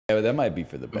Yeah, that might be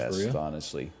for the best, real?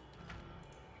 honestly.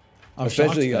 I'm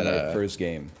Especially on shocked the that, first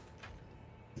game.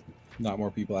 not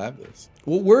more people have this.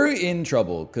 Well, we're in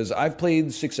trouble because I've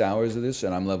played 6 hours of this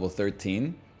and I'm level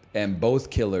 13, and both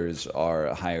killers are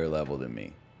a higher level than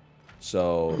me.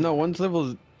 So No, one's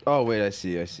level. Oh wait, I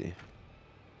see.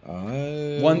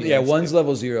 one's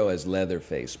level 0 as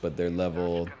Leatherface, but they're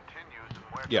level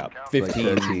 15. Like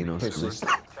 13 or something.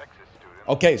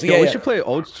 Okay, so We should play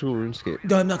old school RuneScape.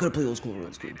 No, I'm not gonna play old school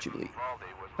RuneScape, Chibli.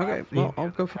 Okay, well I'll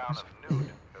go for this.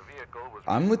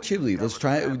 I'm with Chibli. Let's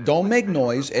try it. Don't make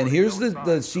noise. And here's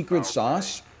the secret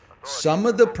sauce. Some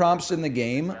of the prompts in the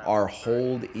game are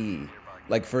hold E.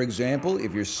 Like for example,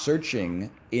 if you're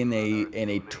searching in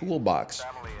a toolbox,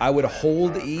 I would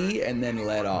hold E and then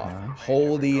let off.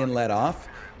 Hold E and let off.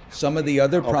 Some of the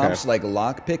other prompts like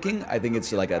lock picking, I think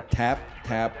it's like a tap,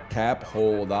 tap, tap,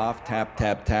 hold off, tap,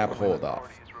 tap, tap, hold off.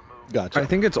 Gotcha. I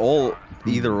think it's all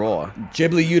either or.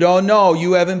 Chibli, you don't know.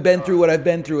 You haven't been through what I've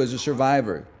been through as a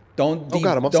survivor. Don't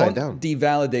I'm upside down.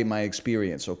 devalidate my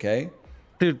experience, okay?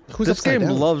 Dude, Who's this upside game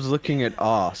down? loves looking at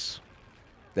us.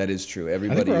 That is true. I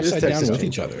think Everybody. we're upside down Texas with Chain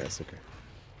each Saw other. Massacre.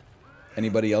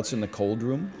 Anybody else in the cold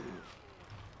room?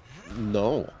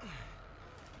 No.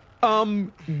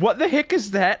 What the heck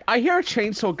is that? I hear a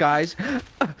chainsaw, guys.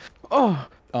 Oh.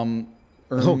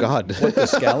 Oh God. What, the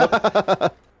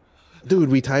scallop? Dude,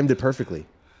 we timed it perfectly.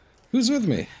 Who's with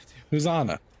me? Who's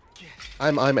Anna?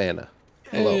 I'm Anna.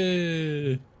 Hello.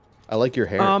 Hey. I like your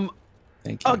hair.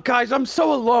 Thank you. Guys, I'm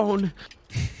so alone.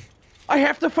 I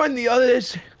have to find the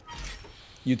others.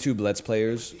 YouTube Let's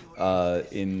Players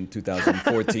in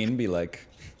 2014 be like...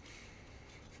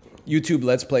 YouTube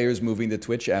Let's Players moving to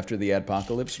Twitch after the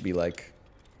apocalypse be like...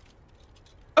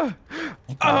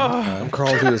 I'm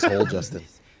crawling through this hole, Justin.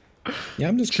 Yeah,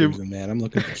 I'm just cruising, man. I'm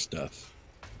looking for stuff.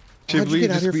 How'd you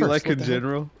get out here be first? like What in the hell?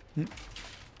 general?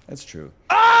 That's true.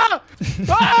 Oh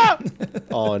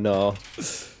no.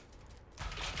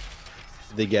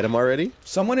 Did they get him already?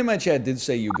 Someone in my chat did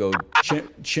say you go chimp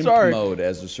Sorry. mode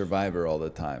as a survivor all the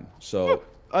time. So...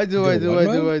 I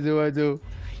do.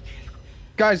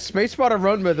 Guys, spacebar to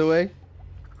run, by the way.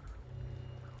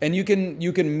 And you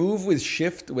can move with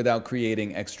shift without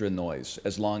creating extra noise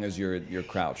as long as you're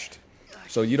crouched.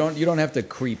 So you don't have to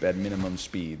creep at minimum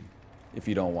speed if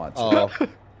you don't want to. Oh,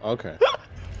 okay.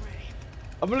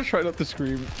 I'm gonna try not to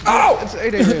scream. Ow! It's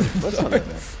 8 a.m. Let's not.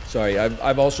 Sorry,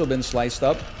 I've also been sliced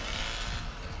up.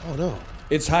 Oh no.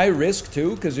 It's high risk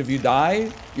too, because if you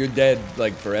die, you're dead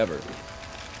like forever.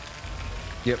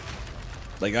 Yep.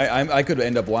 Like I could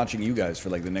end up watching you guys for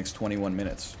like the next 21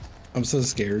 minutes. I'm so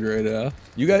scared right now.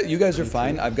 You guys are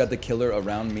fine. I've got the killer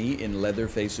around me in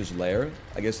Leatherface's lair.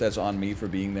 I guess that's on me for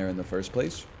being there in the first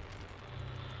place.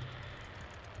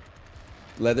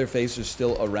 Leatherface is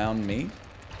still around me.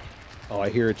 Oh, I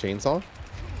hear a chainsaw.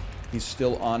 He's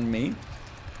still on me.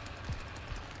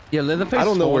 Yeah, Leatherface. I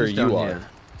don't know where spawns down you here.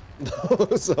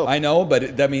 are. So I know,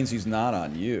 but that means he's not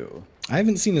on you. I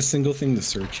haven't seen a single thing to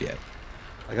search yet.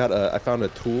 I found a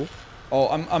tool. Oh,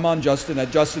 I'm on Justin.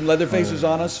 Justin, Leatherface is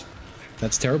on us.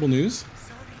 That's terrible news.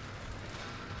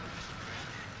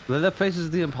 Leatherface is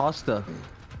the imposter.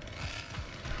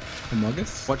 Among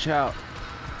Us? Watch out.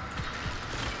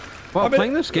 Well,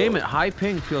 playing this game at high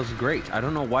ping feels great. I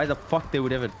don't know why the fuck they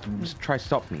would ever try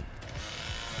stop me.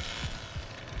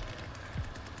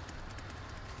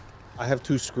 I have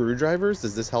 2 screwdrivers.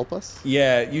 Does this help us?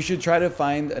 Yeah, you should try to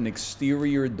find an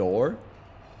exterior door.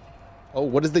 Oh,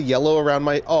 what is the yellow around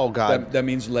my... Oh, God. That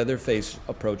means Leatherface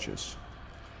approaches.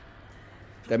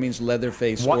 That means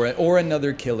Leatherface What? or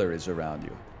another killer is around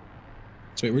you.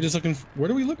 So wait, we're just looking...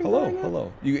 What are we looking for right now?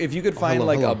 Hello. If you could find hello,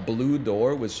 like hello. a blue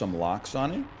door with some locks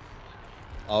on it,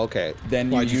 Oh, okay. then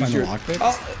Why, you did you use find the your...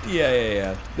 lockpicks? Oh,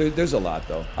 yeah. There's a lot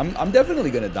though. I'm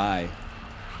definitely gonna die.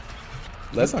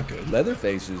 That's not good.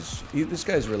 Leatherface is... this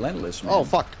guy's relentless, man. Oh,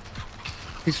 fuck.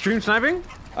 He's stream sniping?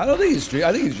 I don't think he's...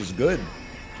 I think he's just good.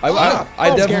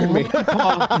 I definitely...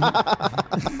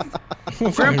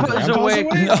 Grandpa's awake.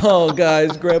 No,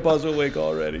 guys, Grandpa's awake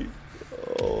already.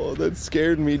 Oh, that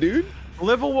scared me, dude.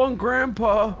 Level 1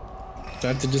 grandpa. Do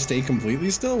I have to just stay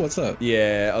completely still? What's up?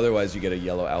 Yeah, otherwise you get a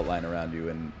yellow outline around you,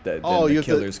 and then Oh, the you have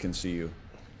to- killers can see you.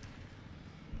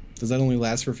 Does that only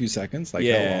last for a few seconds? Like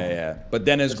how long? Yeah. But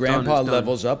then as It's Grandpa done.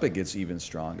 levels up, it gets even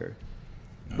stronger.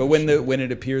 Oh, But when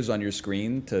it appears on your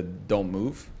screen to don't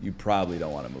move, you probably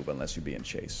don't want to move unless you're being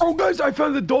chased. Oh, guys, I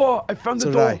found the door. I found the So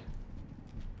did door. I.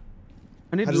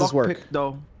 I need How does this work? lockpick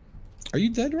though. Are you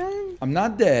dead, Ryan? I'm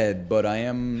not dead, but I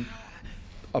am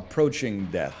approaching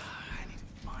death.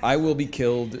 I will be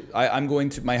killed. I'm going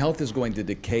to... My health is going to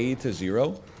decay to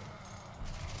 0.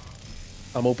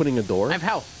 I'm opening a door. I have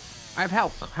health. I have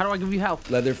health. How do I give you health?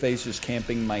 Leatherface is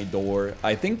camping my door.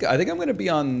 I think I'm gonna be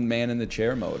on man in the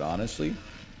chair mode, honestly.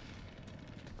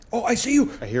 Oh, I see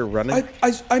you. I hear running.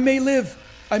 I may live.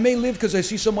 I may live because I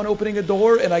see someone opening a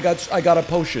door and I got a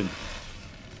potion.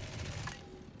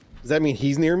 Does that mean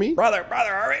he's near me? Brother,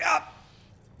 hurry up!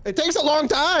 It takes a long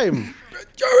time.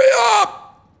 Hurry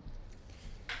up!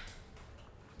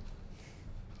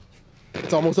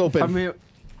 It's almost open. I mean,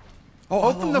 Oh,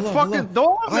 open the fucking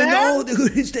door, man. I know,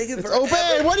 dude. It's taking It's forever.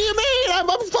 open. What do you mean? I'm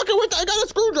fucking with. I got a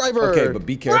screwdriver. Okay, but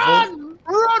be careful. Run!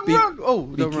 Oh,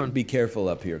 don't run. Be careful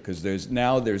up here because there's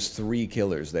 3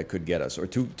 killers that could get us, or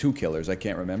two killers. I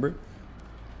can't remember.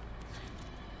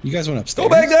 You guys went upstairs. Go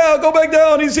back down. Go back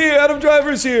down. He's here. Adam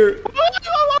Driver's here.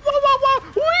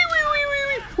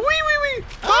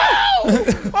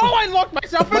 Oh! Oh, I locked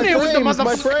myself in here with the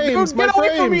motherfucker. Get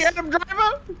away from me, Adam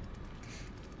Driver.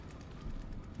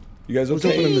 You guys Who's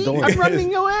okay? opening the door? I'm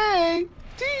running away.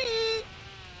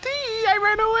 I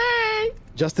ran away.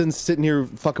 Justin's sitting here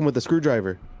fucking with the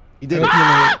screwdriver. He did it.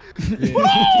 Ah!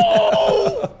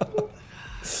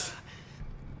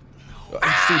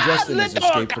 Steve Justin has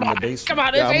escaped from the basement. Come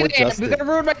on, Yeah, I'm with you're Justin. gonna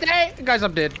ruin my day. Guys,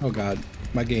 I'm dead. Oh god,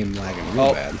 my game lagging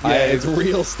real bad. Yeah, it's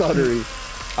real stuttery.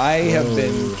 I have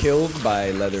been killed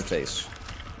by Leatherface.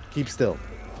 Keep still.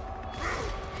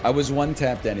 I was one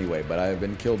tapped anyway, but I have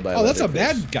been killed by. Oh, that's a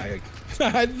Leatherface. bad guy.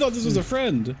 I thought this was a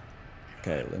friend.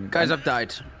 Okay, let me. Guys, I've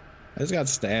died. I just got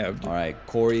stabbed. All right,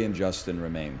 Corey and Justin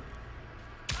remain.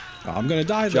 Oh, I'm gonna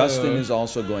die. Justin though. is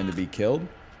also going to be killed.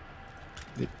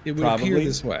 It would probably. appear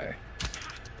this way.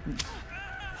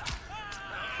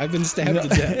 I've been stabbed to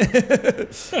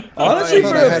death. Honestly,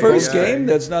 for a a first game,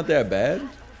 that's not that bad.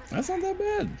 That's not that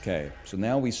bad. Okay, so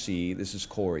now we see this is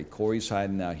Corey. Corey's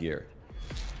hiding out here.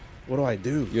 What do I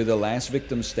do? You're the last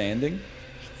victim standing.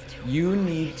 You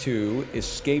need to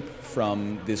escape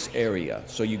from this area.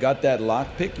 So you got that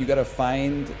lockpick. You got to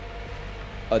find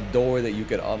a door that you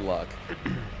could unlock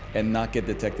and not get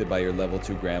detected by your level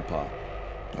 2 grandpa.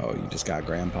 Oh, you just got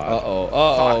grandpa. Uh-oh,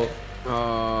 uh-oh.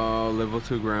 Oh, level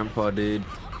 2 grandpa, dude.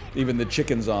 Even the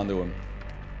chicken's onto him.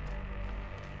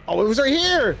 Oh, it was right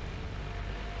here.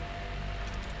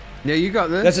 Yeah, you got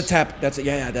this. That's a tap. That's a,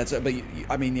 yeah, that's a, but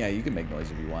I mean, yeah, you can make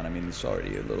noise if you want. I mean, it's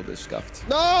already a little bit scuffed.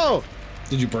 No,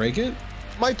 Did you break it?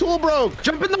 my tool broke.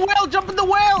 Jump in the well! Jump in the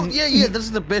well! Yeah, this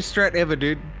is the best strat ever,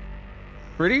 dude.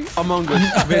 Ready? Among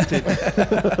Us. Vintage.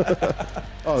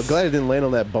 Oh, glad I didn't land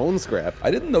on that bone scrap.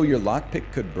 I didn't know your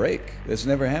lockpick could break. This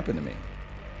never happened to me.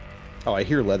 Oh, I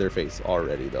hear Leatherface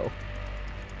already though.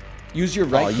 Use your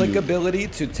right-click you- ability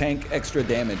to tank extra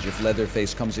damage if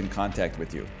Leatherface comes in contact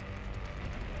with you.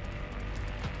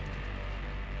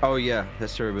 Oh, yeah,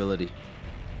 that's their ability.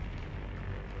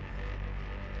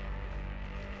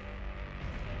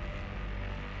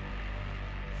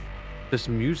 This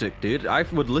music, dude. I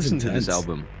would listen to this intense.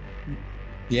 album.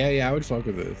 Yeah, I would fuck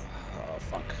with it. Oh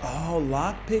fuck. Oh,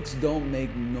 lockpicks don't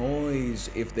make noise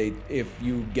if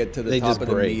you get to the They top just of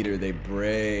the break. meter. They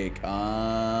break.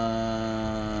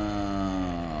 Ah.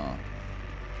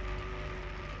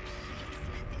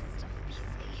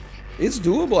 It's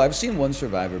doable. I've seen one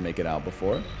survivor make it out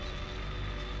before.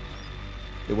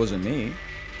 It wasn't me.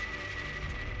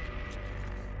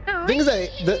 Thing is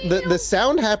that the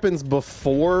sound happens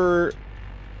before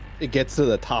it gets to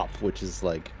the top, which is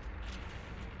like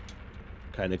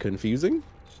kind of confusing.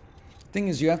 Thing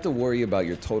is, you have to worry about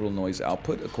your total noise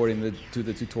output according to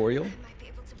the tutorial.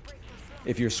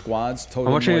 If your squad's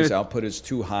total noise output is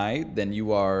too high, then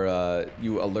you are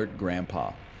you alert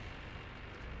grandpa.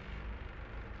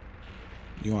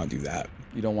 You want to do that?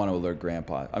 You don't want to alert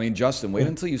grandpa. I mean, Justin, wait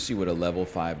until you see what a level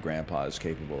 5 grandpa is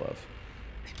capable of.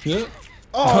 Yeah.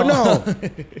 Oh no!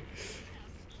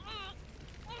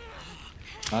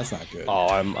 That's not good. Oh,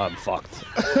 I'm fucked.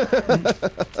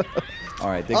 All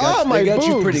right, they Oh, got, my they got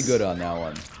you boobs. pretty good on that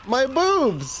one. My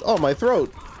boobs! Oh, my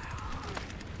throat.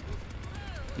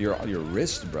 Your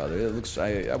wrist, brother. It looks.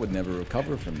 I would never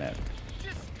recover from that.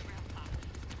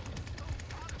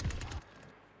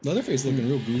 Leatherface looking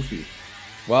real goofy.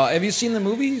 Well, have you seen the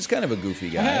movie? He's kind of a goofy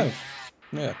guy. I have.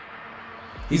 Yeah.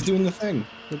 He's doing the thing.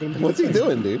 Look at him do What's the he thing.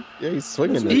 doing, dude? Yeah, he's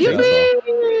swinging the Yippee!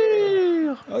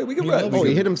 chainsaw. Oh, we can He run. loves we Oh, he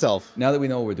can- hit himself. Now that we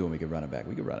know what we're doing, we can run it back.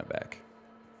 We can run it back.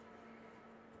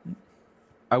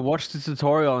 I watched the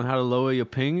tutorial on how to lower your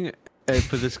ping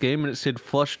for this game, and it said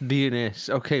flush DNS.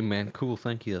 Okay, man, cool,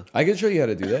 thank you. I can show you how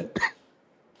to do that.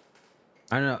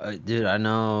 I know, dude, I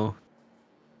know.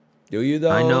 Do you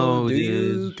though? I know, Do you?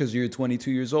 dude. Because you're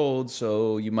 22 years old,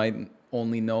 so you might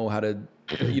only know how to.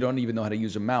 You don't even know how to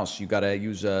use a mouse. You gotta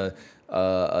use a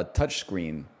touch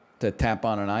screen to tap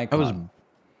on an icon.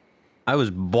 I was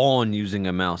born using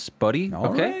a mouse, buddy. All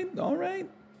Okay. right, all right.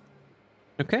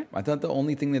 Okay. I thought the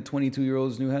only thing that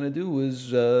 22-year-olds knew how to do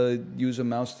was use a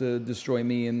mouse to destroy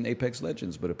me in Apex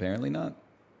Legends, but apparently not.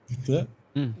 Yeah.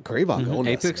 Gravon owned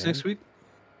us, Apex man. next week.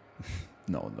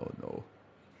 No, no, no.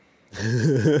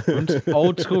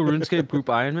 Old school RuneScape group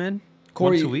Iron Man.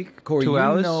 Corey, Once a week. Corey, 2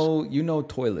 hours. you know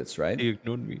toilets, right? He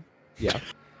ignored me. Yeah.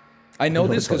 I know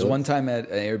know this because toilets. one time at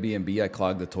an Airbnb, I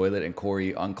clogged the toilet, and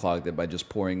Corey unclogged it by just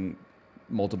pouring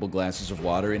multiple glasses of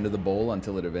water into the bowl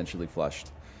until it eventually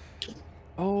flushed.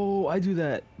 Oh, I do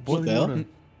that. What the hell?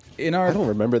 In I our don't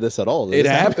remember this at all. It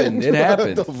happened. It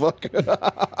happened. What the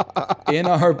fuck? in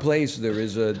our place there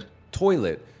is a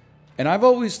toilet, and I've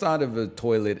always thought of a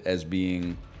toilet as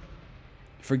being,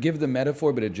 forgive the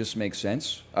metaphor, but it just makes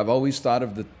sense. I've always thought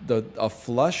of a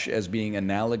flush as being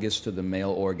analogous to the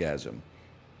male orgasm.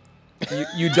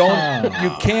 You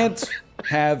can't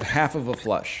have half of a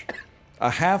flush. A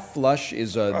half flush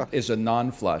is a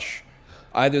non-flush.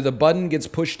 Either the button gets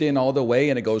pushed in all the way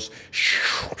and it goes,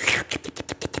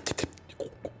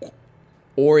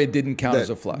 or it didn't count as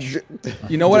a flush.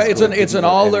 You know what? It's an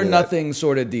all or nothing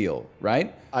sort of deal,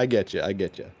 right? I get you. I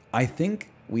get you. I think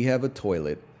we have a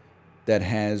toilet that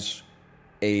has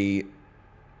a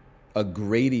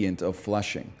gradient of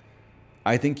flushing.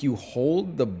 I think you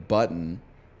hold the button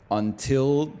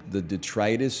until the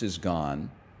detritus is gone,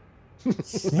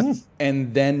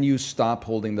 and then you stop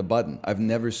holding the button. I've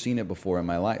never seen it before in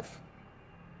my life.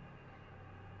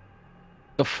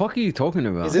 The fuck are you talking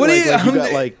about? Is it What do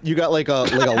you got like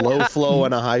a low flow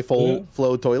and a high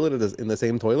flow toilet in the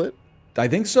same toilet? I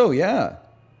think so, yeah.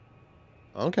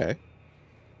 Okay.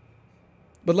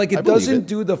 But like I it believe doesn't it.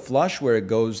 do the flush where it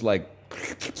goes like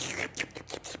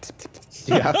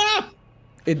Yeah.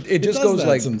 it just does goes that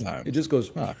like sometimes. it just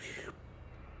goes. Ah.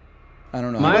 I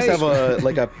don't know. You must have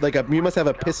a you must have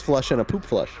a piss flush and a poop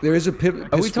flush. There is a piss we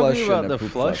flush talking about and a the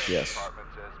poop flush? Yes,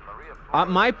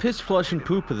 My piss, flush, and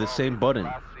poop are the same button.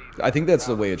 I think that's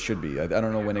the way it should be. I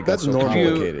don't know when it got That's so normal.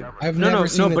 complicated. I've No, never no,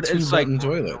 seen no, a but it's like- two-button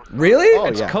toilet. Really? Oh,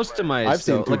 It's yeah. customized. I've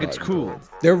seen though. two Like it's buttons. cool.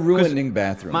 They're ruining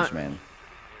bathrooms, My- man.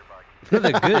 No,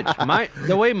 they're good.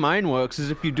 The way mine works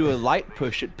is if you do a light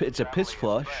push, it's a piss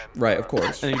flush, Right, of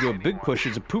course. and you do a big push,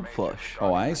 it's a poop flush.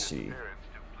 Oh, I see.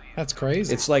 That's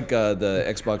crazy. It's like the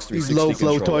Xbox 360 These low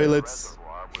flow controller. toilets.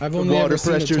 I've the only water ever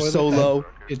seen a pressure's toilet so that low.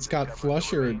 It's got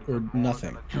flush or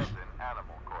nothing.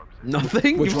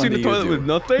 Nothing? Which You've one seen do a you toilet do? with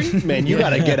nothing? Man, you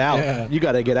gotta get out. Yeah. You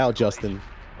gotta get out, Justin.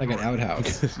 Like an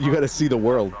outhouse. You gotta see the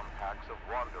world.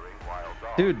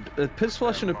 Dude, a piss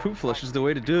flush and a poop flush is the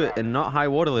way to do it, and not high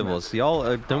water levels.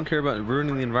 Y'all don't care about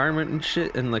ruining the environment and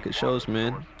shit, and like it shows,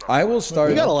 man. I will start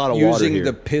We got a lot of water using here.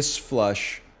 the piss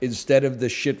flush instead of the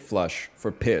shit flush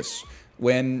for piss.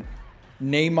 When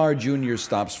Neymar Jr.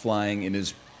 stops flying in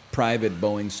his private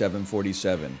Boeing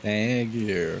 747. Thank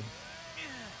you.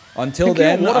 Until Think of your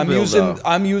then, water bill,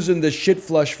 I'm using the shit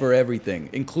flush for everything,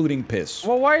 including piss.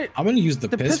 Well, why? I'm gonna use the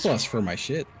The piss piss- flush for my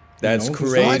shit. That's No one can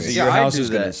stop crazy. me. Yeah, Your I house do is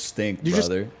gonna that. stink, You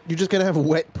brother. you're just gonna have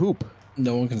wet poop.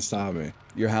 No one can stop me.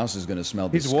 Your house is gonna smell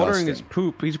He's disgusting. watering his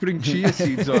poop. He's putting chia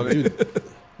seeds on it.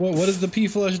 What does the pee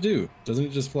flush do? Doesn't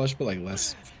it just flush but like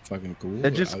less fucking cool?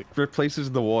 It just replaces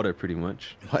the water, pretty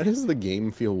much. Why does the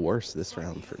game feel worse this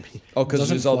round for me? Oh, because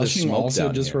doesn't there's all this flushing smoke also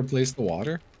down just here. replace the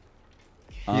water?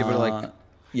 Yeah, but like,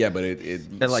 Yeah, but it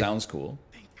It, like- sounds cool.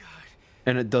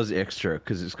 and it does extra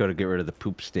because it's got to get rid of the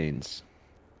poop stains,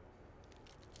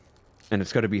 and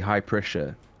it's got to be high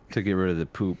pressure to get rid of the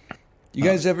poop. You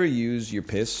guys ever use your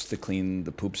piss to clean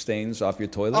the poop stains off your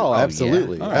toilet? Oh, yeah.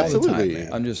 absolutely, All right. absolutely. All the time,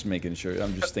 man. I'm just making sure.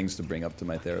 I'm just things to bring up to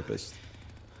my therapist.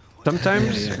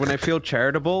 Sometimes when I feel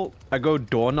charitable, I go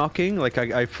door knocking. Like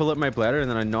I fill up my bladder and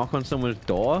then I knock on someone's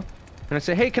door. And I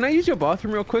say, hey, can I use your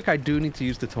bathroom real quick? I do need to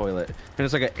use the toilet. And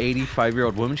it's like an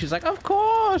 85-year-old woman. She's like, of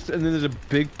course. And then there's a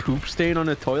big poop stain on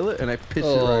the toilet and I piss it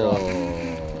right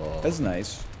off. That's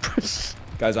nice.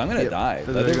 Guys, I'm gonna die.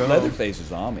 There you go. Leatherface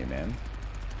is on me, man.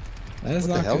 That is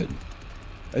What the not hell? good.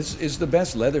 It's the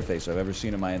best Leatherface I've ever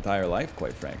seen in my entire life,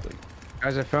 quite frankly.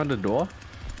 Guys, I found a door.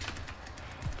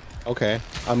 Okay,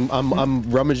 I'm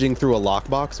rummaging through a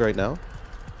lockbox right now.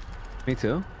 Me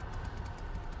too.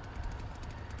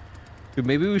 Dude,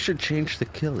 maybe we should change the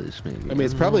killers, maybe. I mean,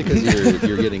 it's probably because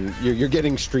you're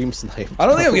getting stream sniped. I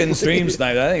don't think I'm getting stream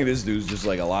sniped. I think this dude's just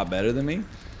like a lot better than me.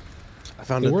 I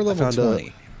found We're level 20.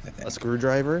 I a think.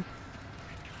 screwdriver.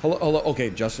 Hello. Okay,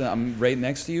 Justin, I'm right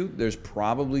next to you. There's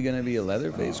probably gonna be a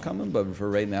Leatherface coming, but for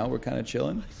right now, we're kind of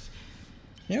chilling.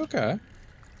 Yeah, okay.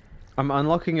 I'm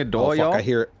unlocking a Oh door, fuck! y'all.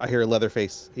 I hear a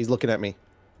Leatherface. He's looking at me.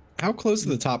 How close to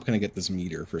the top can I get this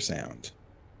meter for sound?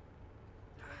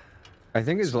 I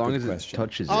think as long as question. it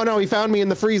touches Oh it. no, he found me in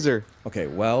the freezer. Okay,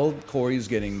 well, Corey's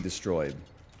getting destroyed.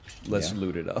 Let's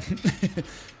loot it up.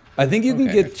 I think you can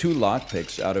get 2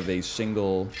 lockpicks out of a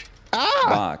single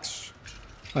box.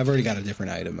 I've already got a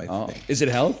different item, I Oh, think. is it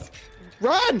health?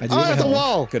 Run! I do Oh, have it's a health.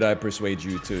 wall. Could I persuade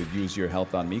you to use your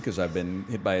health on me because I've been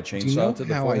hit by a chainsaw Do you know to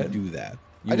the how I forehead? do that?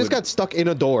 You I just would- got stuck in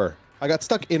a door. I got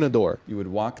stuck in a door. You would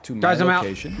walk to my Guys, I'm out.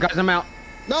 location. Guys, I'm out.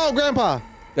 No, Grandpa.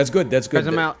 That's good. That's good. Guys,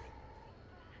 I'm out.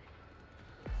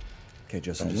 Okay,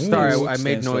 Justin. Just Sorry, stand I still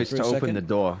made noise for a to open second. the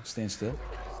door. Stand still.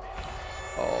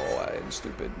 Oh, I am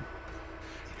stupid.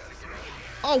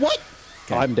 Oh, what?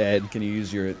 Okay. I'm dead. Can you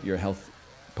use your health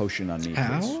potion on me, please?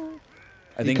 How?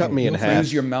 I think cut me in if you half.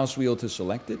 Use your mouse wheel to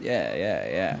select it.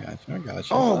 Yeah. I got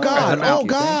you. Oh God! Thank Oh you,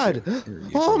 God!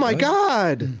 thank Oh my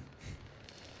God!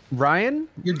 Ryan,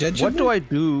 You're dead. what do I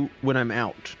do when I'm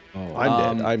out? Oh,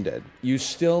 I'm dead. I'm dead. You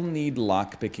still need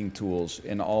lock-picking tools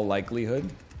in all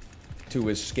likelihood to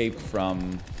escape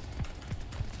from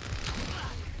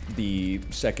the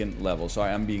second level.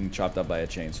 Sorry, I'm being chopped up by a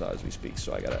chainsaw as we speak,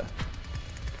 so I gotta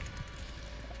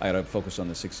focus on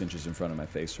the 6 inches in front of my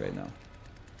face right now.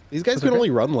 These guys can only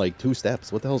run like 2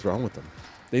 steps. What the hell's wrong with them?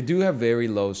 They do have very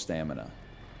low stamina.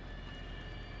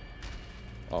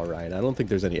 All right, I don't think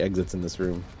there's any exits in this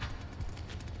room.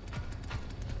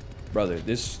 Brother,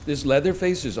 this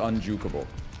Leatherface is unjukable.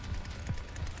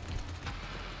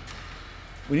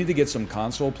 We need to get some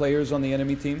console players on the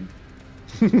enemy team.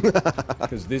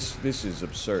 Because this is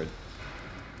absurd.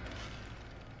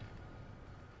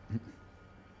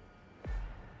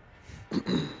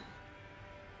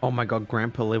 Oh my god,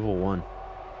 Grandpa level 1.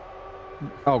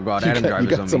 Oh god, Adam You Driver's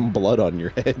got on some me. blood on your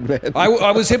head, man.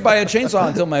 I was hit by a chainsaw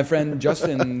until my friend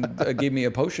Justin gave me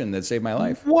a potion that saved my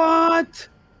life. What?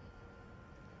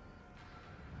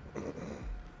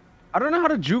 I don't know how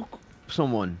to juke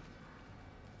someone.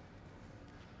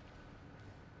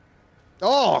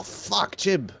 Oh fuck,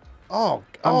 Chib. Oh,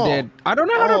 I'm dead. I don't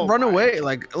know how Oh to run my- away.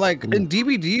 Like in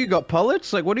DBD, you got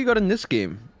pellets. Like, what do you got in this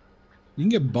game? You can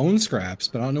get bone scraps,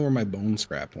 but I don't know where my bone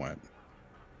scrap went.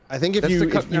 I think That's the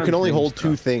cut if you down can only green hold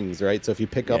 2 stuff. things, right? So if you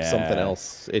pick up something Yeah.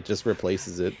 else, it just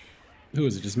replaces it. Who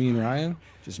is it? Just me and Ryan?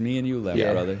 Just me and you left,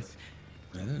 Yeah. brother.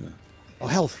 I don't know. Oh,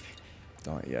 health.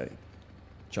 Oh yeah.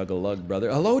 Chug a lug, brother.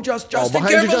 Hello, Justin.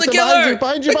 behind you, Careful, the Justin, killer!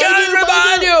 behind you, The behind you, killer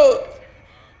behind behind you!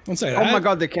 Don't say Oh that. my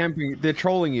god, they're camping. They're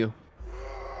trolling you.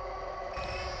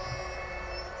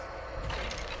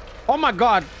 Oh my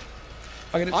god.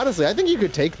 Honestly, I think you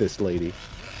could take this lady.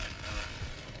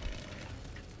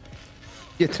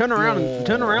 Yeah, turn around and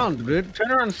turn around, dude.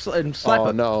 Turn around and slap Oh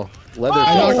her. no, leather.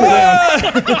 I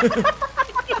knocked her down.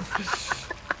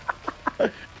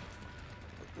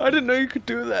 I didn't know you could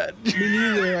do that. Me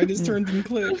neither. I just turned and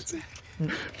clicked.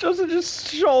 Justin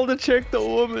just shoulder checked the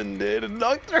woman, dude, and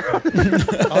knocked her out.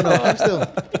 Oh no, I'm still.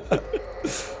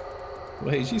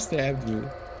 Wait, she stabbed me.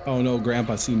 Oh no,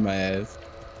 Grandpa seen my ass.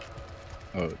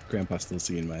 Oh, Grandpa's still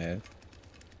seeing my ass.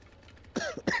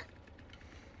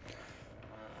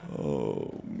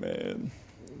 Oh man.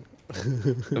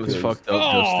 It was fucked up,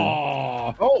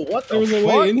 Justin. Oh, what the There was a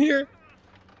fuck? way in here.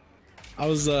 I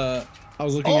was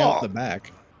looking out the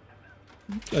back.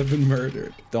 I've been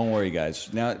murdered. Don't worry, guys.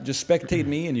 Now just spectate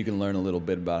me, and you can learn a little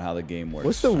bit about how the game works.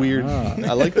 What's the weird?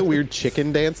 I like the weird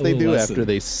chicken dance they do lesson. after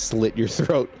they slit your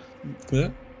throat. Yeah.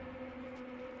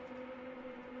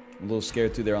 I'm a little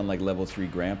scared too. They're on like level 3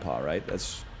 grandpa, right?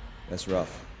 That's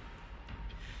rough.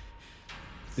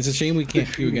 It's a shame we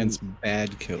can't do against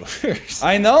bad killers.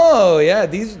 I know. Yeah,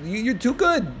 you're too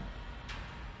good.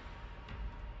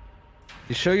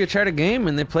 You show your chat a game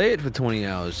and they play it for 20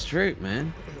 hours straight,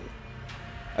 man.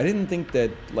 I didn't think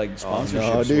that like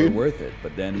sponsorships were dude. worth it,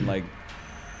 but then like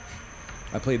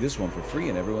I played this one for free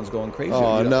and everyone's going crazy.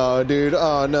 Oh You know, no, dude.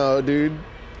 Oh no, dude.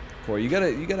 Corey, you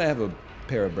gotta have a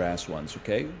pair of brass ones,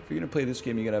 okay? If you're gonna play this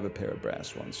game, you gotta have a pair of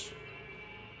brass ones.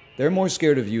 They're more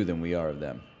scared of you than we are of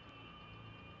them.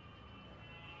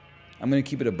 I'm gonna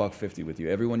keep it a $1.50 with you.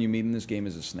 Everyone you meet in this game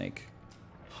is a snake.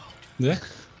 Yeah.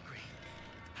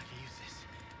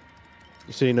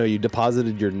 So you know you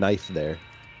deposited your knife there.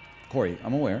 Corey,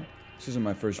 I'm aware. This isn't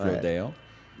my first All right. rodeo.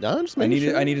 No, I'm just I making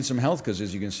sure. needed some health because,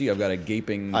 as you can see, I've got a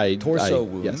gaping I- torso I-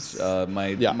 wound.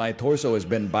 yes. My torso has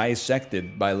been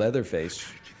bisected by Leatherface.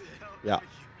 Yeah. All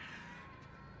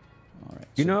right.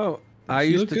 You so- know, I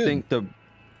You used look to good. think the.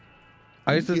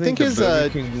 I used to You think think the his, Burger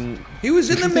King. He was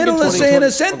in the think middle in of saying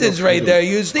a 2020 sentence right there.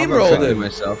 You I'm steamrolled affecting him.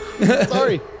 myself.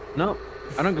 Sorry, No,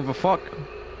 I don't give a fuck.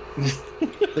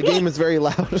 the game is very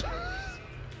loud.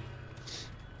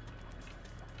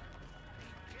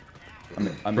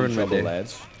 I'm Burn in my trouble, day.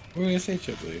 lads. What were you gonna say,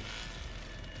 Chipley?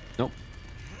 Nope.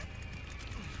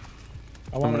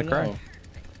 I'm gonna cry.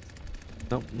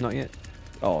 Nope, not yet.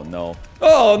 Oh no.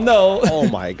 Oh no. Oh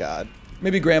my god.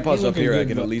 Maybe Grandpa's He's up here. I looking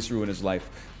can good, at least ruin his life.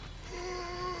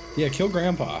 Yeah, kill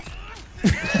Grandpa.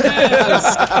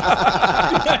 Yes.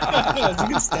 You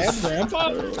can stab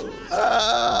Grandpa?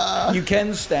 You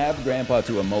can stab Grandpa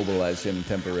to immobilize him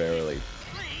temporarily.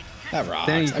 That rocks.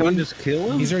 Then you can't just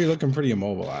kill him? He's already looking pretty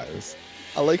immobilized.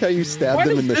 I like how you stabbed Why him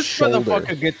does in the this shoulder.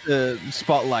 motherfucker get the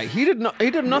spotlight? He did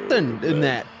nothing in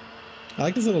that. I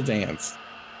like his little dance.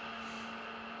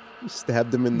 You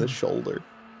stabbed him in the shoulder.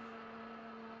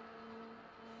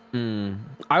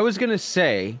 I was gonna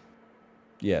say,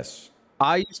 Yes.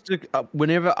 I used to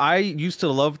whenever I used to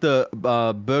love the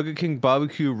Burger King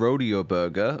barbecue rodeo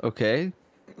burger. Okay,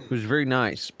 it was very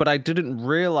nice, but I didn't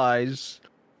realize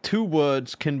 2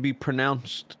 words can be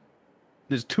pronounced.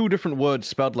 There's 2 different words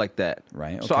spelled like that.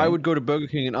 Right. Okay. So I would go to Burger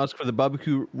King and ask for the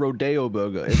barbecue rodeo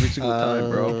burger every single time,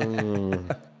 bro.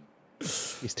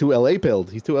 He's too LA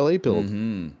pilled. He's too LA pilled.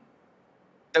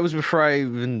 That was before I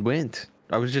even went.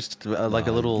 I was just like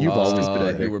a little. You've always been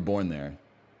You there. were born there.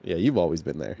 Yeah, you've always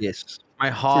been there. Yes, my where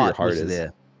your heart heart was is.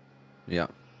 there. Yeah.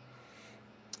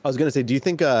 I was gonna say, do you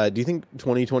think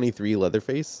 2023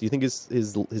 Leatherface? Do you think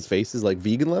his face is like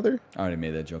vegan leather? I already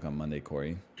made that joke on Monday,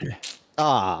 Corey.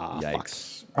 Ah,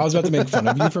 Yikes. I was about to make fun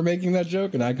of you for making that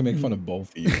joke, and I can make fun of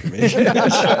both of you for making that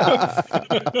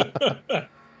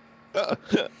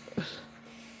joke.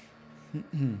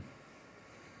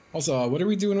 Also, what are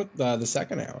we doing with the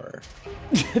second hour?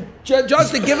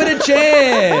 Justin, give it a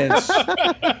chance.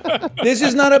 This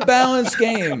is not a balanced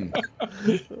game.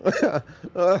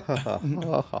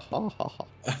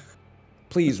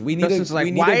 Please, we need Justin's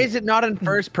like, why is it not in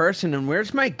first person? And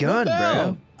where's my gun,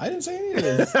 bro? I didn't say any of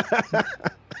this.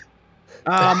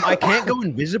 I can't go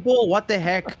invisible. What the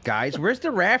heck, guys? Where's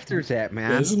the rafters at,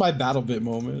 man? Yeah, this is my battle bit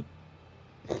moment.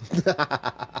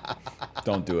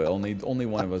 Don't do it. Only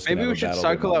one of us. Maybe can we have a should battle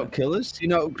cycle moment. out killers. You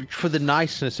know, for the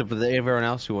niceness of everyone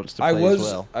else who wants to play as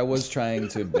well. I was trying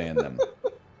to ban them.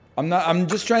 I'm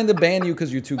just trying to ban you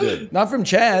because you're too good. Not from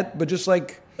chat, but just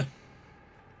like,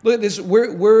 look at this.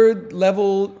 We're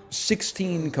level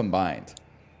 16 combined.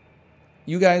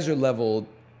 You guys are level.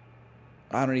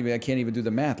 I can't even do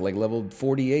the math. Like level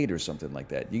 48 or something like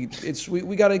that. We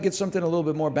got to get something a little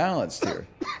bit more balanced here.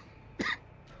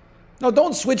 No,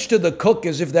 don't switch to the cook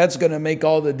as if that's gonna make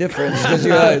all the difference. 'Cause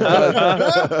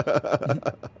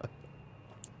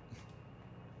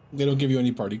They don't give you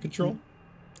any party control?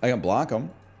 I can block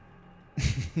them.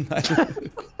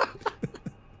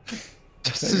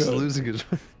 Justin's losing his.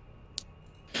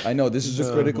 I know this is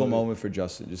a critical moment for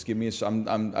Justin. Just give me a.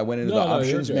 I went into the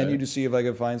options menu to see if I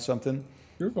could find something.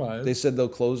 You're fine. They said they'll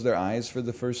close their eyes for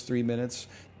the first 3 minutes.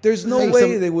 There's no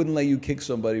way they wouldn't let you kick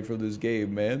somebody from this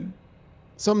game, man.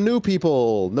 Some new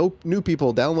people, new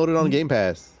people downloaded on Game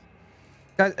Pass.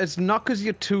 Guys, it's not because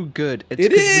you're too good. It's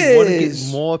It because we want to get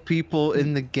is. more people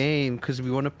in the game because we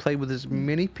want to play with as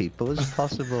many people as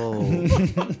possible.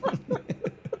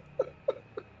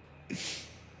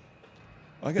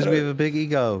 Because we have a big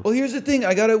ego. Well, here's the thing.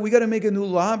 We gotta make a new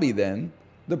lobby then.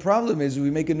 The problem is, we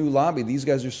make a new lobby. These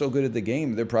guys are so good at the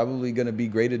game. They're probably gonna be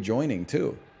great at joining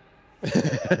too.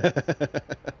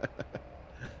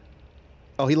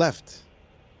 Oh, he left.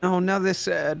 Oh, now they're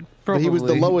sad. But Probably. he was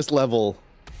the lowest level.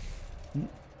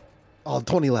 Oh,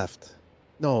 20 left.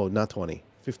 No, not 20.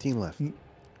 15 left.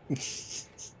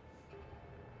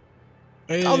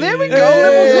 Hey. Oh, there we go. Hey.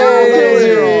 Level 0.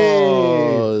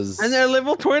 Zeros. And they're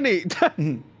level 20.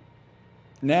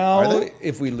 Now,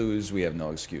 if we lose, we have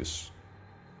no excuse.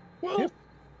 Well,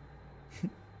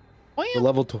 The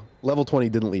level 20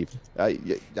 didn't leave.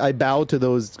 I bow to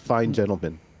those fine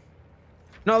gentlemen.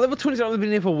 No, level 20's only been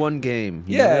here for 1 game.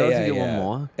 You know, Yeah, they yeah, have to get yeah. one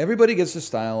more. Everybody gets to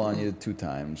style on you 2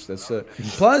 times. That's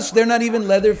plus they're not even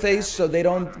Leatherface, so they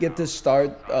don't get to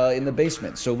start in the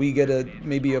basement. So we get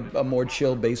maybe a more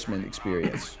chill basement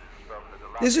experience.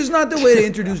 This is not the way to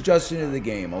introduce Justin to the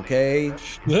game, okay?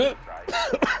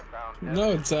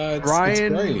 no, it's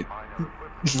Ryan- great.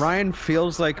 Ryan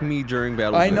feels like me during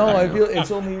battle. I know. I feel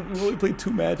we've only played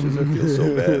 2 matches. I feel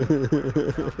so bad.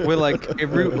 We're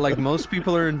like most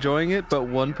people are enjoying it, but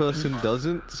one person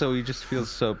doesn't, so he just feels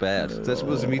so bad. That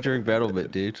was me during BattleBit,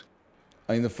 dude.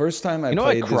 I mean, the first time I You know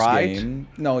I played this cried? game.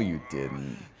 No, you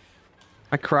didn't.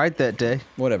 I cried that day.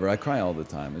 Whatever. I cry all the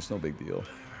time. It's no big deal.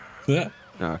 Yeah.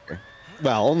 Oh, okay.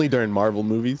 Well, only during Marvel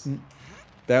movies.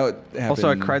 That happened. Also,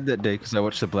 I cried that day because I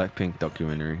watched the Blackpink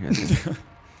documentary.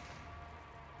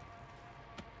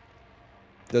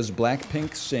 Does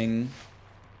Blackpink sing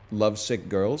 "Lovesick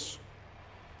Girls"?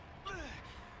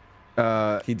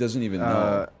 He doesn't even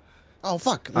know. Oh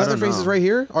fuck! I don't Leatherface is know. right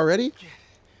here already.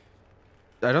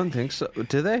 I don't think so.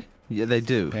 Do they? Yeah, they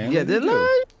do. Apparently yeah, they they're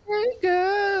do.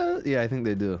 like, yeah, I think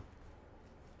they do.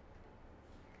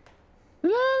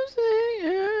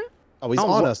 Oh, he's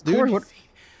on us, dude.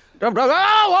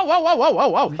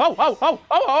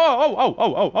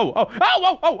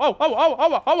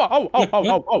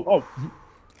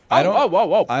 I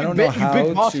don't know You big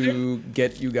how bastard. to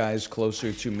get you guys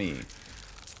closer to me.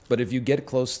 But if you get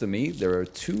close to me, there are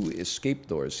 2 escape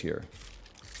doors here.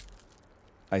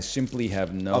 I simply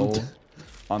have no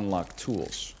unlocked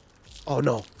tools. Oh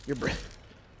no, you're.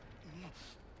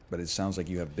 But it sounds like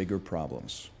you have bigger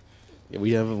problems. Yeah,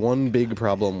 we have one big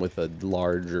problem with a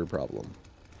larger problem.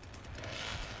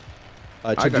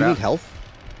 Chip, do you need health?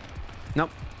 Nope.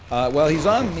 Well, he's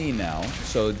on me now,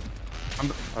 so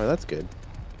Oh, that's good.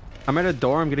 I'm at a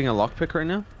door. I'm getting a lockpick right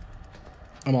now.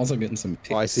 I'm also getting some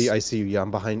picks. Oh, I see. Yeah,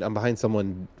 I'm behind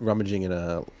someone rummaging in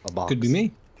a box. Could be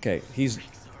me. okay, he's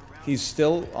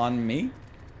still on me.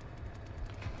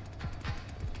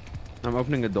 I'm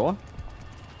opening a door.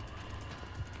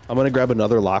 I'm gonna grab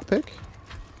another lockpick.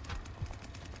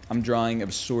 I'm drawing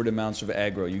absurd amounts of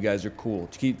aggro. You guys are cool.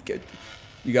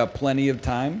 You got plenty of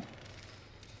time.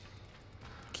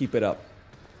 Keep it up.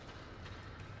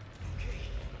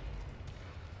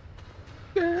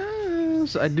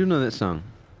 Yes, I do know that song.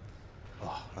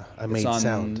 I made It's on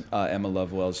sound. Emma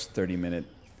Lovewell's 30-minute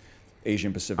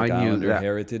Asian Pacific I knew Islander that.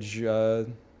 Heritage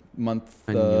Month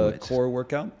I knew it. core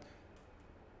workout.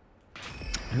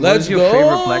 What Let's is your go!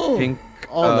 favorite Blackpink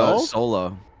Oh, no.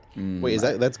 solo? Wait,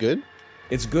 that's good?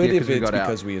 It's good Yeah, if 'cause we it's got out.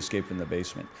 because we escaped from the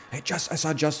basement. Hey, I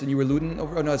saw Justin. You were looting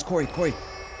over. Oh no, it's Corey.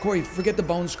 Corey, forget the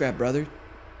bone scrap, brother.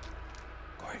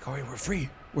 Corey, we're free.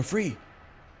 We're free.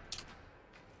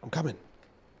 I'm coming.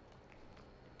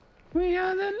 We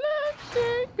are the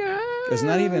lucky girls. It's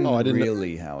not even Oh, I didn't know-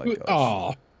 really how it goes.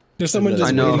 Oh, there's someone I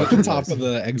just know. waiting at the top of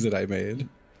the exit I made.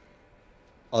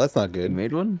 Oh, that's not You good.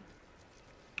 made one?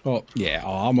 Oh yeah.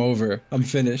 Oh, I'm over. I'm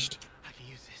finished.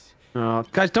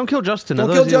 Guys, don't kill Justin. Don't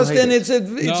otherwise kill he'll hate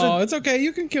Justin. it. No, it's okay.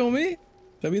 You can kill me.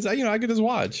 That means I can just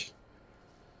watch.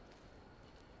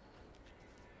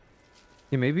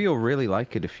 Yeah, maybe you'll really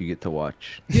like it if you get to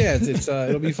watch. Yeah,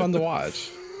 it'll be fun to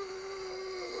watch.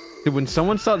 Dude, when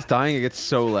someone starts dying, it gets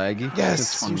so laggy. It's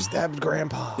Yes, fun. you stabbed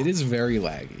Grandpa. It is very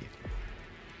laggy.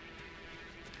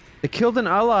 They killed an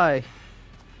ally.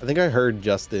 I think I heard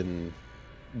Justin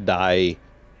die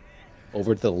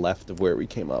over to the left of where we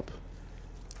came up.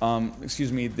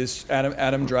 Excuse me. This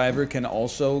Adam Driver can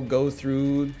also go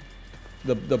through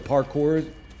the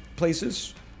parkour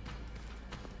places.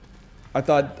 I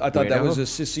thought that was a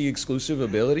sissy exclusive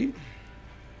ability.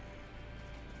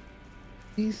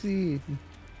 Easy.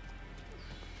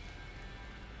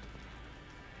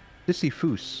 Sissy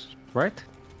Foos, right?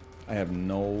 I have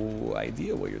no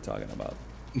idea what you're talking about.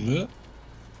 Yeah.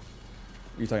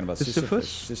 You're talking about Sisyphus?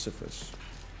 Sisyphus.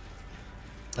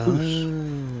 Oh.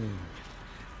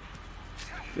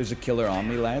 There's a killer on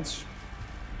me, lads.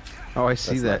 Oh, I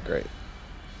see That's that. not great.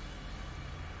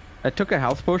 I took a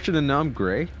health potion and now I'm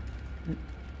gray.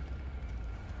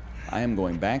 I am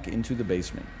going back into the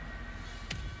basement.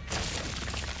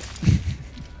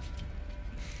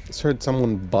 Just heard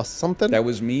someone bust something. That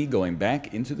was me going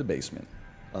back into the basement.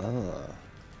 Ah.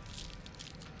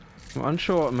 I'm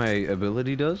unsure what my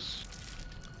ability does.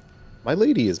 My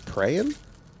lady is praying.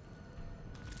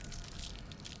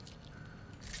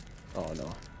 Oh no.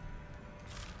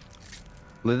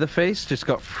 Leatherface just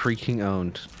got freaking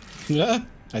owned. Yeah.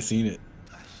 I seen it.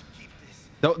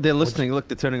 They're listening. Look,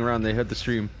 they're turning around. They heard the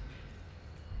stream.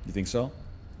 You think so?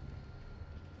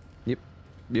 Yep.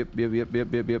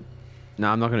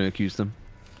 Nah, I'm not going to accuse them.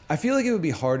 I feel like it would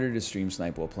be harder to stream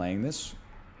snipe while playing this.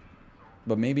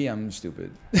 But maybe I'm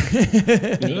stupid.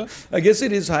 Yeah. I guess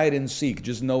it is hide and seek.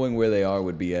 Just knowing where they are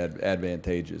would be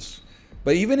advantageous.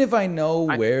 But even if I know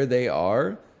where they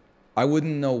are, I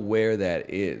wouldn't know where that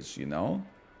is, you know?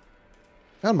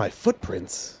 Found my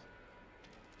footprints.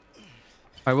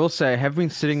 I will say I have been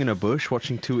sitting in a bush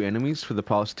watching 2 enemies for the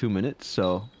past 2 minutes,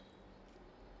 so...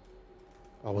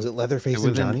 Oh, was it Leatherface and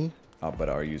within- Johnny? Oh, but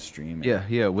are you streaming?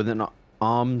 Yeah, within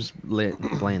arm's length.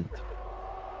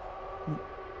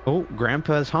 Oh,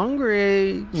 Grandpa's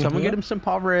hungry. Someone get him some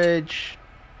porridge.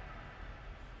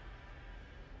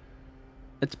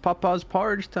 It's Papa's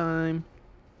porridge time.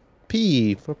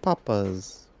 P for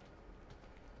Papa's.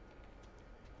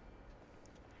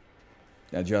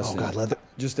 Now, Justin, Oh God,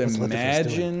 just what's Leatherface doing?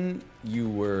 imagine you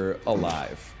were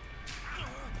alive.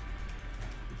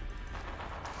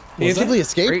 Well, simply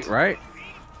escaped. Great, right?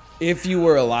 If you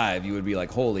were alive, you would be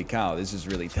like, holy cow, this is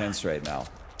really tense right now.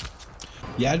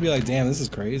 Yeah, I'd be like, damn, this is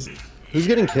crazy. Who's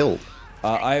getting killed?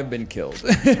 I have been killed.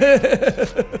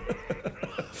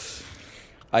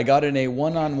 I got in a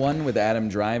one-on-one with Adam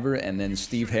Driver, and then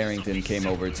Steve Harrington came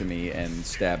over to me and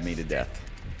stabbed me to death.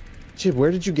 Chib,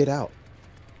 where did you get out?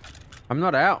 I'm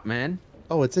not out, man.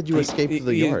 Oh, it said you escaped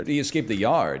the yard. He escaped the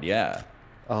yard, yeah.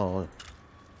 Oh.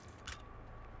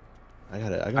 I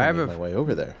gotta make my way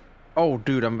over there. Oh,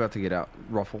 dude, I'm about to get out.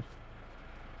 Ruffle.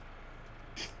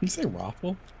 You say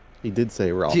raffle? He did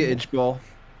say raw. Yeah, edge ball.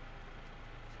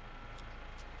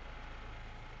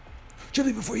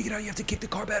 Chili, before you get out, you have to kick the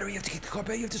car battery. You have to kick the car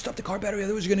battery. You have to stop the car battery.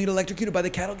 Otherwise, you're going to get electrocuted by the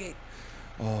cattle gate.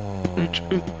 Oh.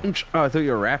 Oh, I thought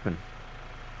you were rapping.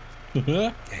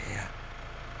 Yeah.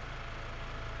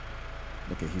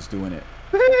 Look at, he's doing it.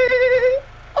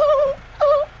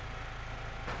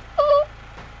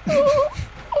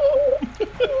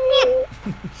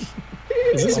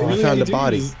 Is this really I found how a you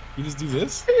body. You just do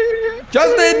this?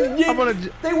 Justin,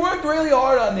 they worked really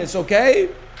hard on this, okay?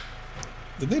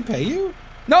 Did they pay you?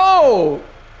 No!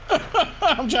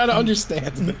 I'm trying to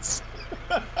understand this.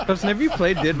 Justin, have you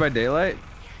played Dead by Daylight?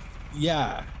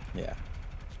 Yeah.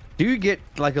 Do you get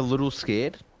like a little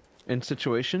scared in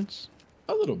situations?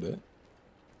 A little bit.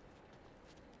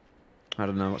 I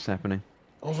don't know what's happening.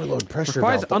 Overload pressure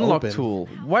Requires valve to unlock open. tool.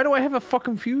 Why do I have a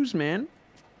fucking fuse, man?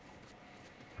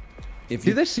 If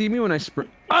Did they see me when I sprint?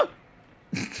 Ah!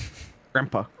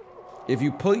 Grandpa. If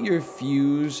you put your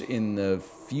fuse in the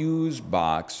fuse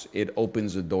box, it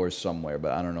opens a door somewhere,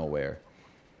 but I don't know where.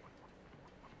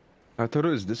 I thought it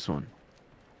was this one.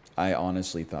 I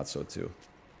honestly thought so too.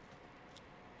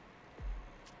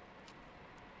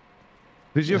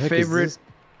 Who's your The heck is favorite?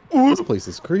 This place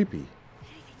is creepy.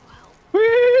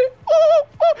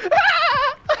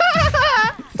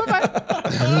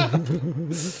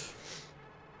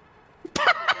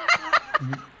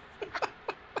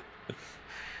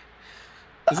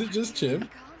 Is it just Chib?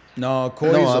 No,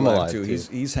 Corey's I'm alive alive too. too.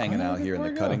 He's hanging Where out did here in the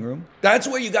Corey cutting go? room. That's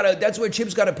where you gotta. That's where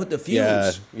Chip's gotta put the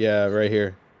fuse. Yeah, right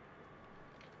here.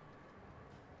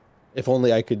 If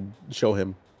only I could show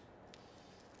him.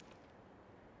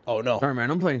 Oh no. Sorry,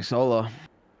 man. I'm playing solo.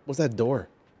 What's that door?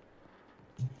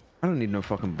 I don't need no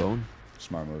fucking bone.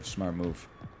 Smart move. Smart move.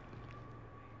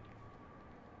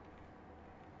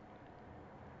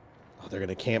 Oh, they're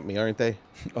gonna camp me, aren't they?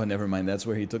 Oh, never mind. That's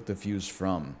where he took the fuse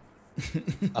from.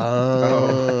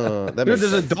 Oh, that Dude, makes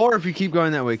there's a sense. door if you keep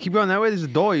going that way. Keep going that way. There's a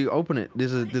door. You open it.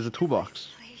 There's a toolbox,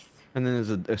 and then there's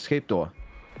an escape door.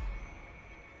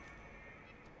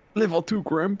 Level 2,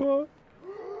 Grandpa.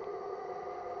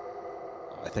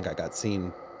 I think I got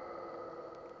seen.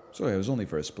 Sorry, it was only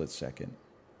for a split second.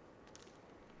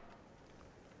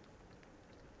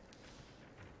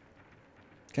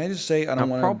 Can I just say I don't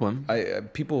No want problem.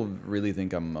 people really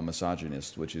think I'm a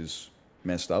misogynist, which is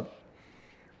messed up,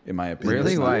 in my opinion.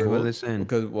 Really? It's not Why? cool. What are they saying?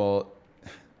 Because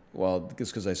well,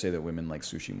 just because I say that women like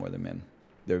sushi more than men,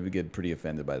 they would get pretty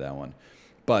offended by that one.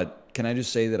 But can I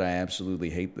just say that I absolutely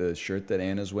hate the shirt that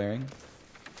Anna's wearing?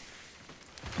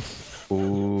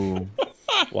 Ooh.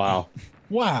 Wow.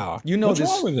 Wow. You know What's this.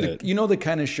 wrong with it? You know the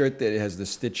kind of shirt that has the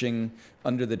stitching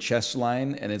under the chest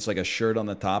line, and it's like a shirt on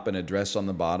the top and a dress on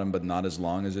the bottom, but not as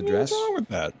long as a dress. What's wrong with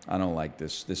that? I don't like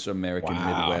this American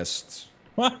Wow. Midwest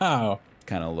Wow.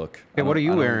 kind of look. Hey, what are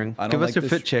you wearing? I don't Give us like your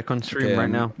this fit check on stream Okay, right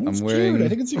now. I'm It's wearing. cute. I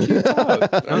think it's a cute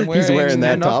top. I'm He's wearing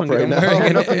that stand up top and right get- now. I'm wearing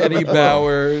an Get up and Eddie get up.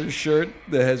 Bauer shirt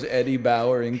that has Eddie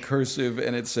Bauer in cursive,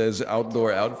 and it says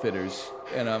Outdoor Outfitters.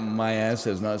 And my ass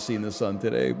has not seen the sun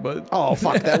today, but. Oh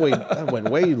fuck! That went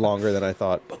way longer than I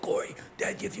thought. But Corey,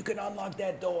 Dad, if you can unlock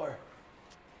that door.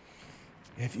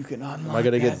 If you can unlock Am I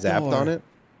gonna get that zapped door. on it?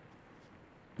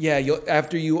 Yeah,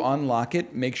 after you unlock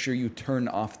it, make sure you turn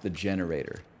off the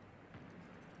generator.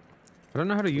 I don't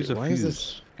know how to use a why is fuse,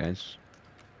 this- guys.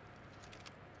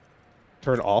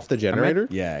 Turn off the generator?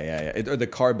 Yeah. Or the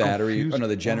car battery. fuse- Oh no,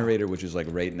 the generator, which is like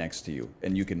right next to you,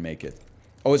 and you can make it.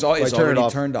 Oh, it's turn it already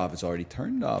off. turned off. It's already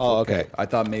turned off. Oh, okay. I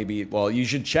thought maybe. Well, you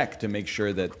should check to make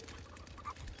sure that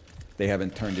they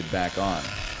haven't turned it back on.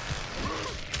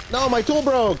 No, my tool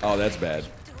broke. Oh, that's bad.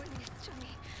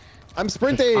 I'm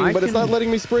sprinting, I but it's can- not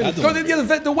letting me sprint. That Go to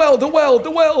the well.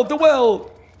 The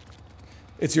well.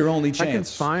 It's your only I can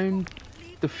chance. find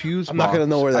the fuse. I'm not gonna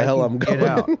know where the I hell can I'm get going.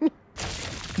 out.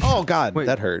 Oh god, Wait.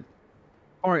 that hurt.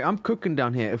 Alright, I'm cooking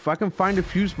down here. If I can find a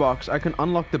fuse box, I can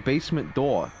unlock the basement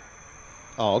door,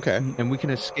 Oh, okay. and we can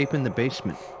escape in the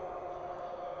basement.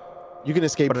 You can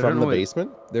escape But I don't from the know what-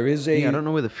 basement? There is a. Yeah, I don't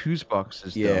know where the fuse box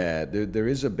is. Though. Yeah, there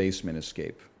is a basement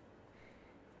escape.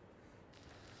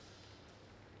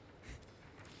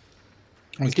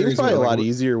 I'm This game's curious probably a what, lot like,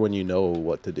 easier when you know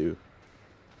what to do.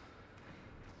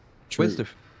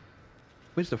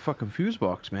 Where's the fucking fuse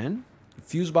box, man?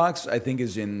 Fuse box, I think,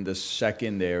 is in the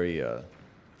second area.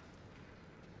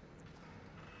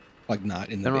 Like not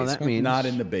in the I don't know what basement? that means. Not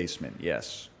in the basement.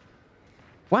 Yes.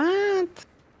 What?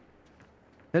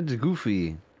 That's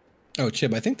goofy. Oh,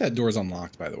 Chib, I think that door's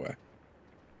unlocked, by the way.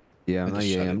 Yeah, I just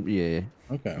shut it. yeah.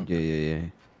 Okay. Yeah.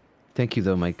 Thank you,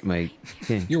 though, my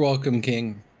king. You're welcome,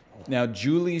 King. Now,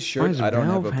 Julie's Why shirt, is I don't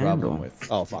have a valve problem handle? with.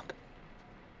 Oh fuck.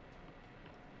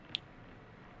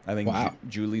 I think Wow.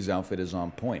 Julie's outfit is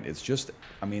on point. It's just,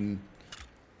 I mean,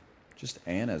 just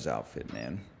Anna's outfit,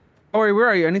 man. Oh, wait, where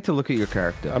are you? I need to look at your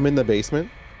character. I'm in the basement.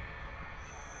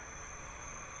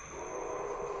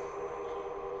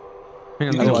 Hang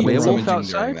on, You there's can a keep werewolf rummaging during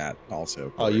outside? that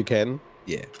also. Oh, you can.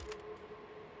 Yeah.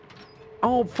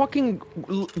 Oh, fucking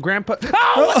grandpa.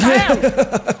 Oh, what the hell?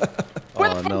 Where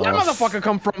the Oh, fuck no. that motherfucker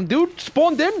come from, dude?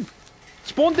 Spawned in?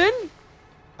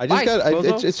 I just Bye, got.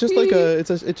 bozo. It's just like a. It's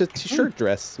a t-shirt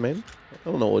dress, man. I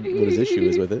don't know what his issue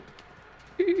is with it.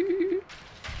 Go,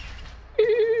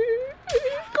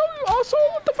 you asshole!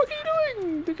 What the fuck are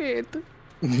you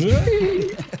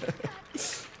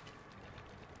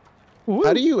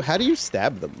doing? How do you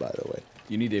stab them? By the way,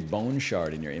 You need a bone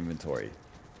shard in your inventory.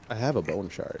 I have a bone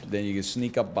shard. Then you can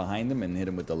sneak up behind them and hit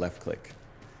them with the left click.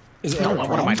 Is it like a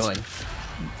What am I prompt? doing?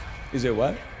 Is it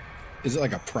what? Is it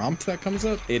like a prompt that comes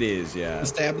up It is, yeah. to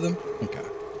stab them? Okay.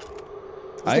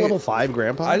 Is level 5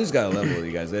 grandpa? I just got a level with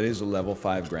you guys. That is a level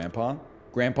 5 grandpa.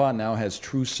 Grandpa now has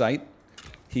true sight.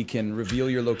 He can reveal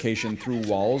your location through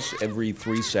walls every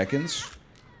 3 seconds.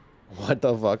 What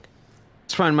the fuck?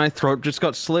 It's fine. My throat just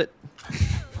got slit.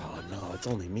 Oh no, it's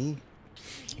only me.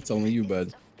 It's only you,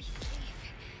 bud.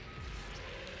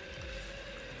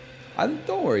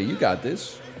 Don't worry, you got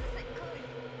this.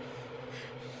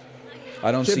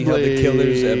 I don't see how the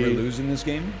killers ever lose in this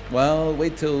game. Well,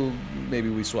 wait till maybe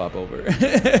we swap over.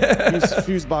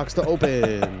 Fuse box to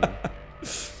open.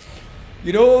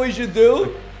 You know what we should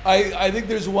do? I think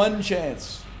there's one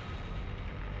chance.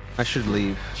 I should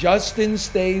leave. Justin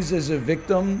stays as a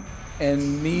victim,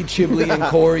 and me, Chiblee, and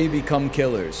Corey become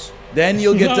killers. Then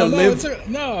you'll get to live.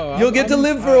 You'll get to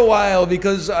live for a while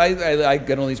because I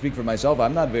can only speak for myself.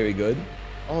 I'm not very good.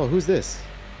 Oh, who's this?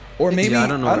 Or maybe Yeah, I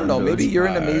don't know. what I'm doing. Maybe you're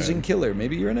an Fine. amazing killer.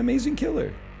 Maybe you're an amazing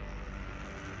killer.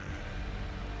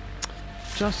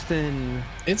 Justin.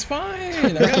 It's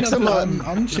fine. I got nothing.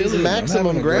 I'm chilling. I'm maximum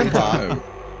having a great grandpa. time.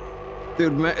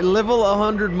 Dude, level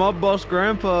 100 mob boss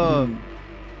grandpa.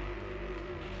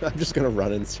 I'm just gonna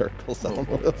run in circles. I don't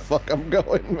know where the fuck I'm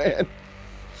going, man.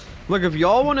 Look, if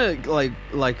y'all want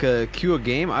to queue a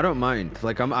game, I don't mind.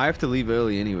 Like I have to leave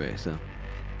early anyway, so.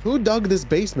 Who dug this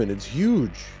basement? It's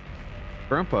huge.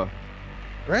 Grandpa.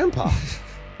 Grandpa.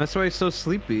 That's why he's so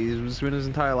sleepy. He's spent his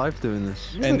entire life doing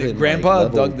this. And been, Grandpa like,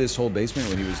 level- dug this whole basement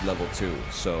when he was level 2.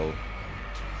 So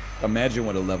imagine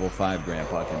what a level 5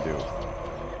 Grandpa can do.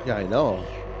 Yeah, I know.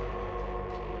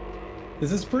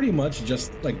 This is pretty much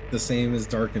just like the same as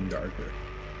Dark and Darker.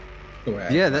 The way I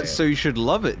Yeah, play that's it. so you should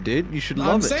love it, dude. You should I'm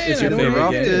love it. saying It's your I don't favorite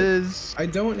hate game. it. Is I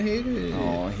don't hate it.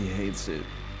 Oh, he hates it.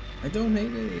 I don't hate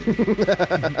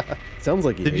it. Sounds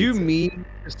like he Did you hates it. mean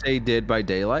to say Dead by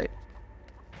Daylight?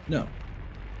 No,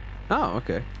 Oh,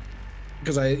 okay.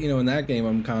 because in that game,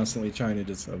 I'm constantly trying to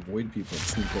just avoid people and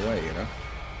sneak away.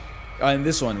 In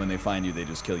this one, when they find you, they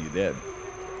just kill you dead.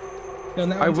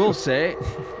 And that I one will too. say,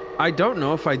 I don't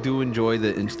know if I do enjoy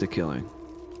the insta killing.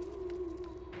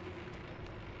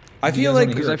 I Do you feel guys like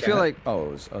wanna Because hear I a feel cat? like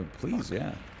oh, please,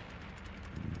 yeah.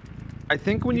 I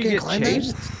think when you can't get climb that?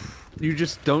 chased, you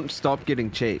just don't stop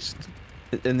getting chased,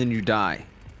 and then you die.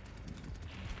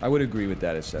 I would agree with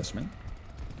that assessment.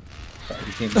 Sorry,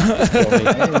 you came back this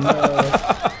way. Hey, no.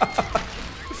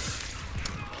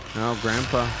 Oh,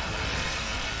 Grandpa.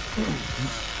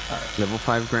 Level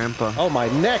 5 Grandpa. Oh my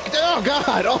neck! Oh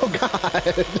god! Oh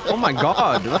god! Oh my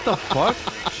God! What the fuck?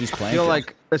 She's I playing. feel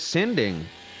like ascending.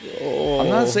 I'm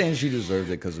not saying she deserved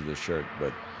it because of the shirt,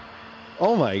 but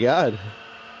Oh my god!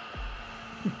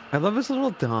 I love his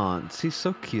little dance. He's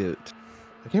so cute.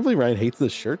 I can't believe Ryan hates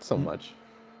this shirt so much.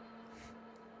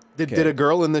 Did Okay. a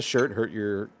girl in this shirt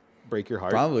break your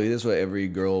heart? probably this is what every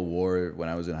girl wore when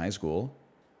I was in high school.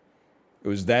 It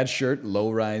was that shirt,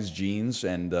 low-rise jeans,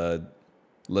 and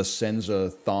La Senza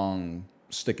thong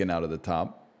sticking out of the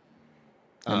top.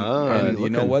 And you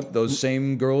know what? Those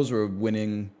same girls were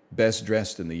winning best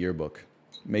dressed in the yearbook.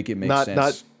 Make it make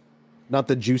sense. Not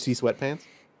the juicy sweatpants.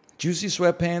 Juicy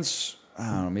sweatpants. I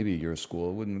don't know. Maybe your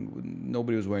school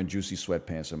nobody was wearing juicy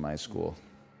sweatpants in my school.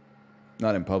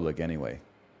 Not in public, anyway.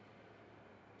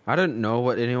 I didn't know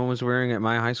what anyone was wearing at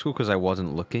my high school because I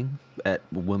wasn't looking at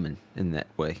women in that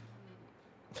way.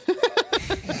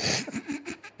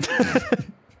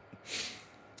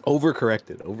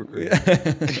 Overcorrected.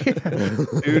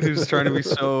 Dude who's trying to be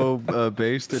so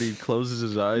base that he closes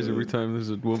his eyes every time there's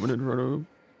a woman in front of him.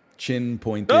 Chin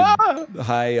pointed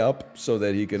high up so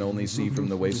that he can only see from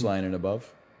the waistline and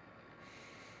above.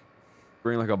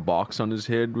 Bring like a box on his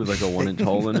head with like a 1-inch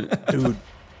hole in it. Dude,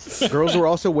 girls were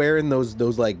also wearing those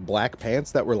like black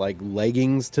pants that were like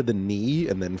leggings to the knee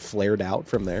and then flared out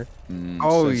from there.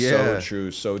 So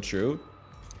true, so true.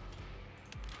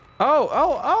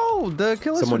 The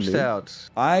killer Someone switched knew? out.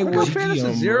 I Look how would. fan this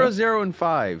is 0, 0, and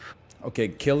 5. Okay,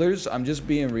 killers. I'm just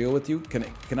being real with you. Can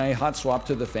I hot swap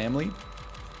to the family?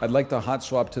 I'd like to hot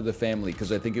swap to the family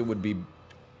because I think it would be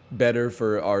better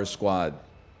for our squad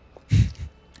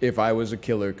if I was a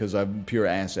killer because I'm pure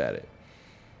ass at it.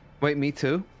 Wait, me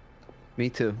too. Me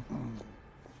too.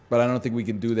 But I don't think we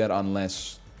can do that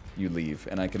unless you leave,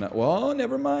 and I cannot. Well,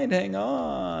 never mind. Hang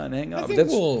on. I think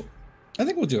we'll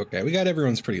do okay. We got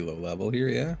everyone's pretty low level here,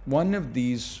 yeah. One of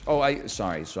these. Oh,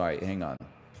 sorry. Hang on.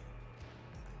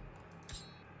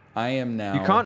 I am now. You can't